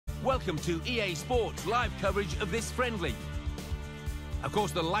Welcome to EA Sports live coverage of this friendly. Of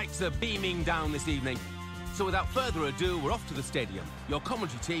course, the lights are beaming down this evening. So without further ado, we're off to the stadium. Your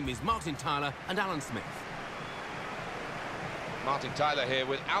commentary team is Martin Tyler and Alan Smith. Martin Tyler here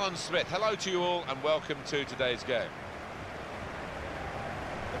with Alan Smith. Hello to you all and welcome to today's game.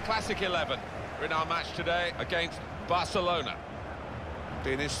 The Classic 11 are in our match today against Barcelona.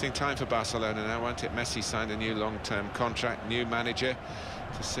 Be an interesting time for Barcelona now, won't it? Messi signed a new long-term contract, new manager,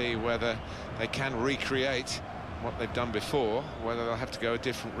 to see whether they can recreate what they've done before, whether they'll have to go a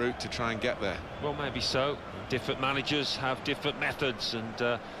different route to try and get there. Well, maybe so. Different managers have different methods,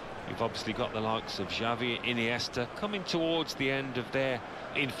 and you've obviously got the likes of Xavi, Iniesta coming towards the end of their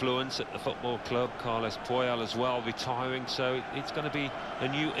influence at the football club. Carles Puyol as well retiring, so it's going to be a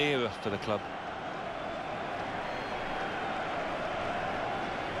new era for the club.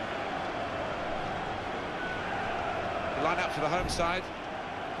 Line up for the home side.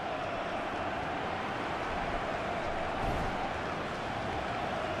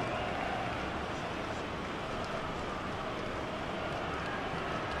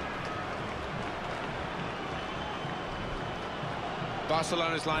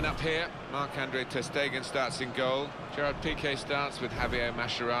 Barcelona's line-up here. Marc-Andre ter Stegen starts in goal. Gerard Piqué starts with Javier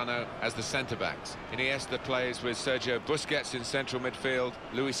Mascherano as the centre-backs. Iniesta plays with Sergio Busquets in central midfield.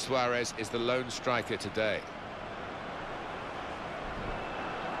 Luis Suarez is the lone striker today.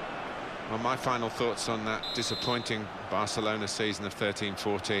 Well, my final thoughts on that disappointing Barcelona season of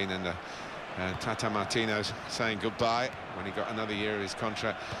 13-14 and Tata Martino saying goodbye when he got another year of his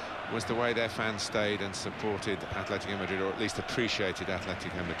contract was the way their fans stayed and supported Atletico Madrid, or at least appreciated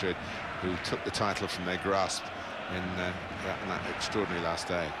Atletico Madrid, who took the title from their grasp in that extraordinary last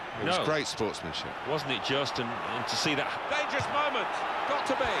day. It was great sportsmanship. Wasn't it just, and to see that... Dangerous moment, got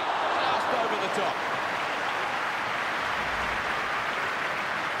to be, just over the top.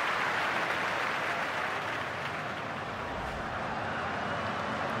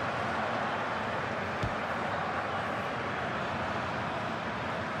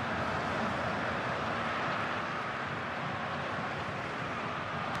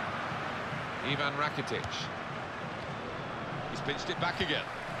 Ivan Rakitic. He's pinched it back again.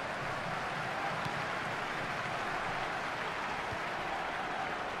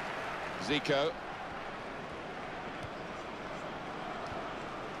 Zico.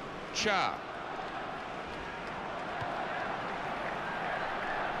 Cha.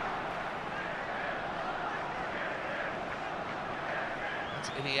 It's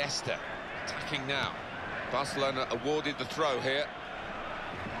Iniesta attacking now. Barcelona awarded the throw here.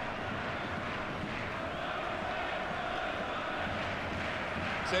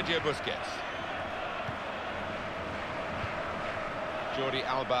 Sergio Busquets. Jordi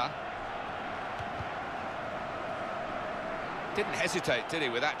Alba. Didn't hesitate, did he,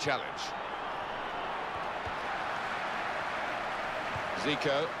 with that challenge?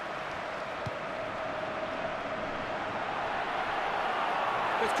 Zico.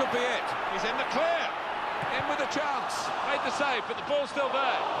 This could be it. He's in the clear. In with a chance. Made the save, but the ball's still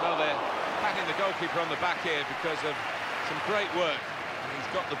there. Well, they're patting the goalkeeper on the back here because of some great work.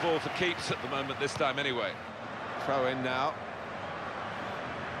 He's got the ball for keeps at the moment, this time anyway. Throw in now.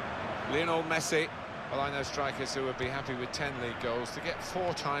 Lionel Messi. Well, I know strikers who would be happy with 10 league goals. To get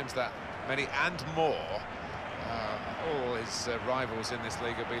 4 times that many and more, all his rivals in this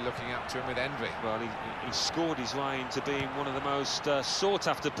league will be looking up to him with envy. Well, he scored his way into being one of the most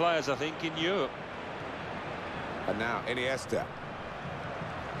sought-after players, I think, in Europe. And now Iniesta.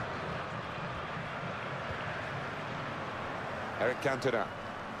 Eric Cantona.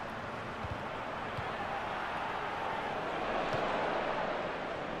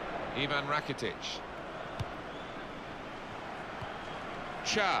 Ivan Rakitic.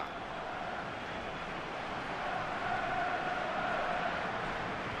 Cha.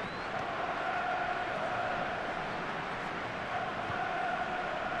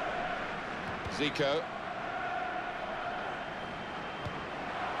 Zico.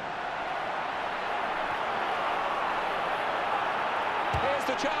 Here's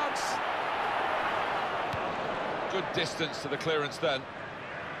the chance. Good distance to the clearance then.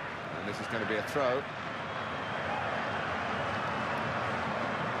 And this is going to be a throw.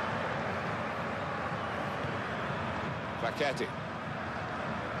 Vaquetti.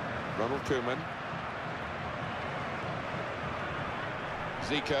 Ronald Koeman.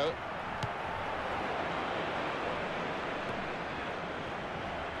 Zico.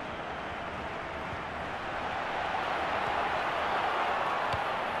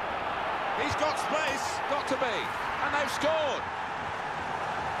 He's got space, got to be, and they've scored.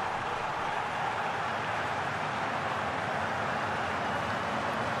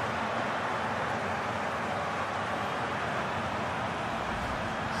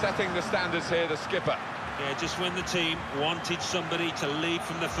 setting the standards here, the skipper. Yeah, just when the team wanted somebody to lead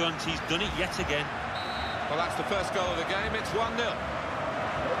from the front, he's done it yet again. Well, that's the first goal of the game. It's 1-0.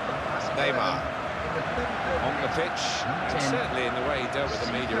 Neymar on the pitch, and certainly in the way he dealt with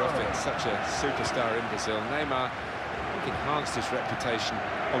the media off it, such a superstar in Brazil. Neymar enhanced his reputation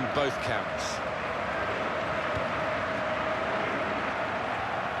on both counts.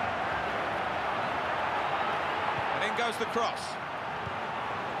 And in goes the cross.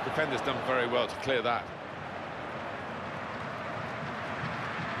 Defender's done very well to clear that.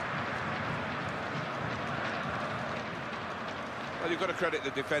 Well, you've got to credit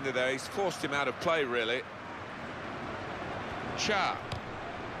the defender there. He's forced him out of play, really. Cha.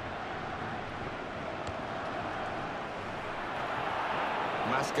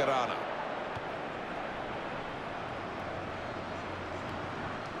 Mascherano.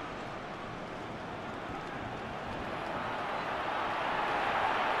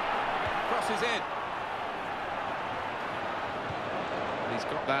 Crosses in. And he's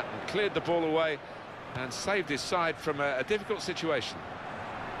got that and cleared the ball away and saved his side from a difficult situation.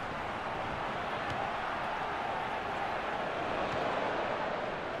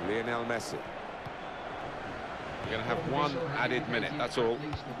 Lionel Messi. You're going to have one added minute, that's all. At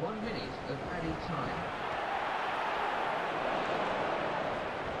least 1 minute of added time.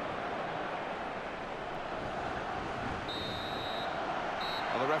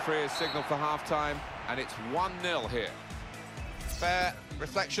 Well, the referee has signalled for half-time, and it's 1-0 here. Fair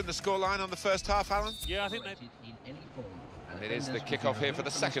reflection, the scoreline on the first half, Alan? Yeah, I think they... In any form. And it is the kick-off here for the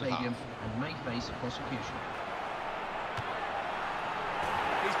second half. And may face prosecution.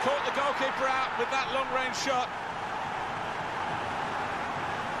 He's caught the goalkeeper out with that long-range shot.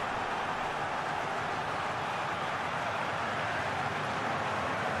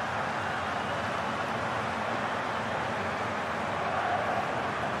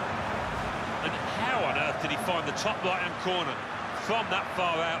 And how on earth did he find the top right-hand corner from that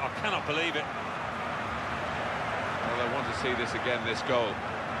far out? I cannot believe it. Well, I want to see this again, this goal.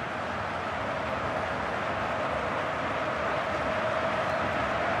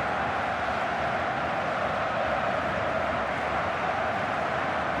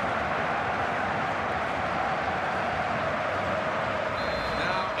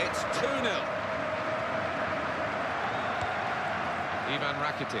 Now it's 2-0. Ivan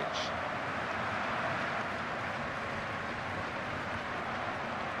Rakitic.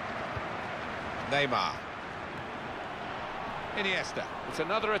 Neymar. Iniesta. It's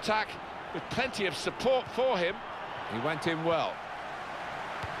another attack with plenty of support for him. He went in well.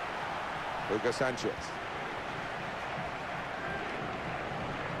 Hugo Sanchez.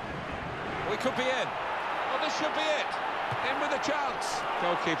 We could be in. Well, this should be it. In with a chance.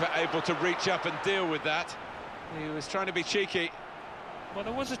 Goalkeeper able to reach up and deal with that. He was trying to be cheeky. Well,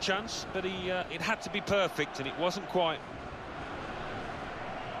 there was a chance, but it had to be perfect, and it wasn't quite.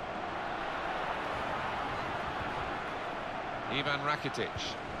 Ivan Rakitic.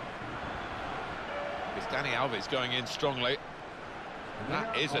 It's Dani Alves going in strongly. And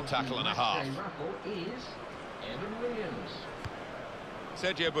that is a tackle and a half. Is Evan Williams.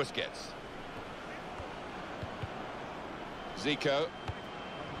 Sergio Busquets. Zico.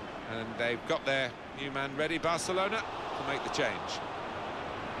 And they've got their new man ready, Barcelona, to make the change.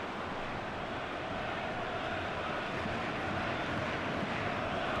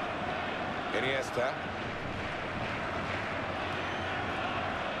 Iniesta.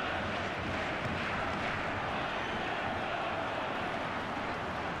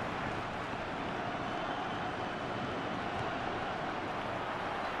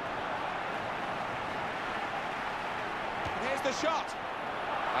 Here's the shot.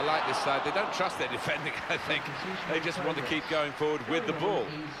 I like this side. They don't trust their defending, I think. They just want to keep going forward with the ball.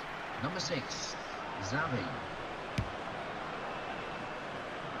 Number 6, Xavi.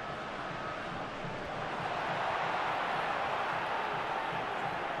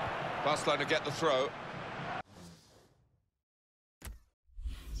 Barcelona get the throw.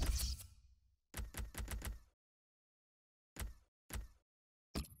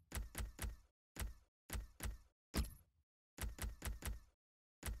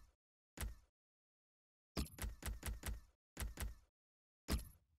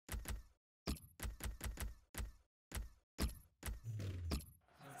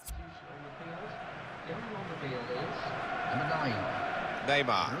 Number 9.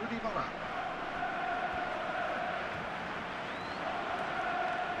 Neymar. Rudy Villa.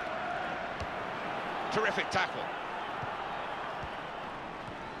 Terrific tackle.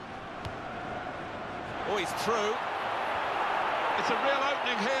 Oh, he's through. It's a real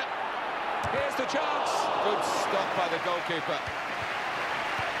opening here. Here's the chance. Good stop by the goalkeeper.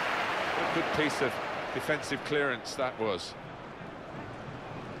 A good piece of defensive clearance that was.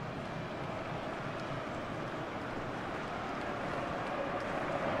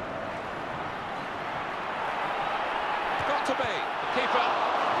 Got to be. The keeper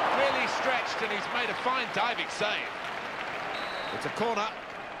really stretched and he's made a fine diving save. It's a corner.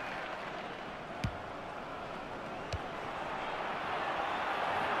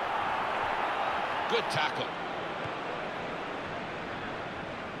 Good tackle.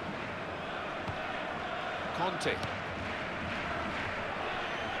 Conte.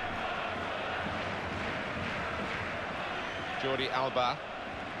 Jordi Alba.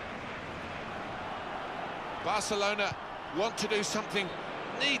 Barcelona want to do something,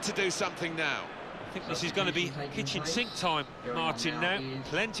 need to do something now. I think this is going to be kitchen sink time, Martin, now.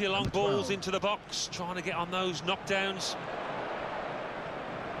 Plenty of long balls into the box, trying to get on those knockdowns.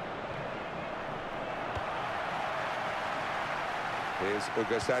 Here's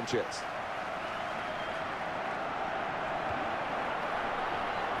Hugo Sanchez.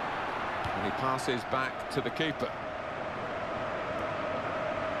 And he passes back to the keeper.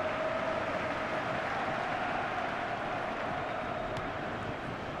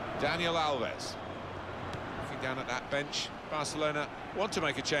 Daniel Alves. Looking down at that bench. Barcelona want to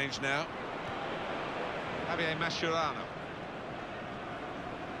make a change now. Javier Mascherano.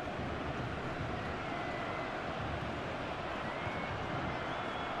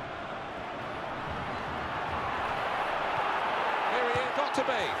 Here he is, got to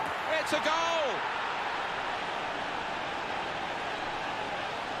be. It's a goal!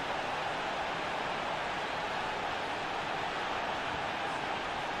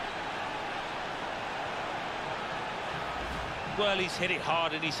 Well, he's hit it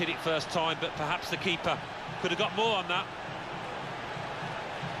hard and he's hit it first time, but perhaps the keeper could have got more on that.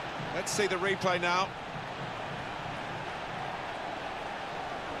 Let's see the replay now.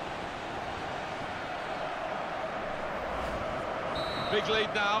 Big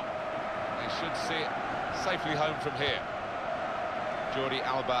lead now. They should see it safely home from here. Jordi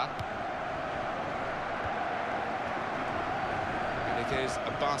Alba. And it is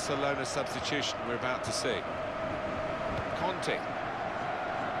a Barcelona substitution we're about to see. Conte.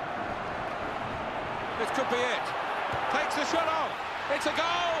 This could be it. Takes the shot on. It's a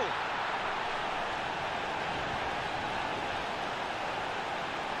goal!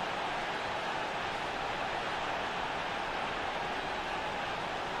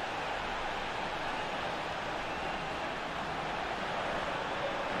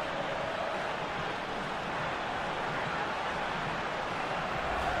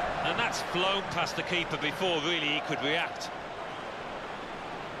 And that's flown past the keeper before really he could react.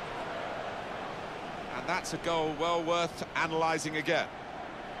 And that's a goal well worth analysing again.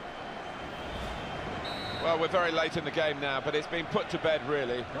 Well, we're very late in the game now, but it's been put to bed,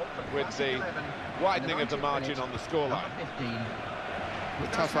 really, with the widening of the margin on the scoreline. A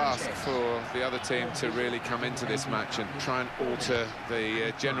tough ask for the other team to really come into this match and try and alter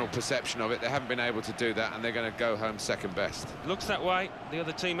the general perception of it. They haven't been able to do that, and they're going to go home second best. Looks that way. The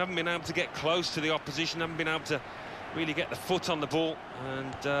other team haven't been able to get close to the opposition, haven't been able to really get the foot on the ball,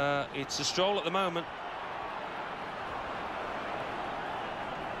 and it's a stroll at the moment.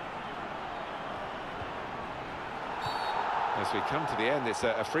 As we come to the end, it's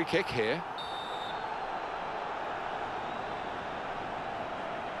a free kick here.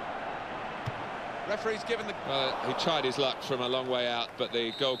 Referee's given the... he tried his luck from a long way out, but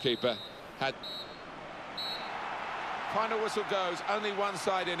the goalkeeper had... Final whistle goes, only one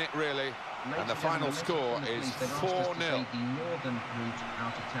side in it, really. And the final score is 4-0.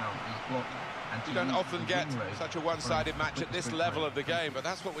 You don't often get such a one-sided match at this level of the game, but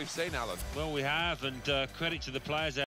that's what we've seen, Alan. Well, we have, and credit to the players.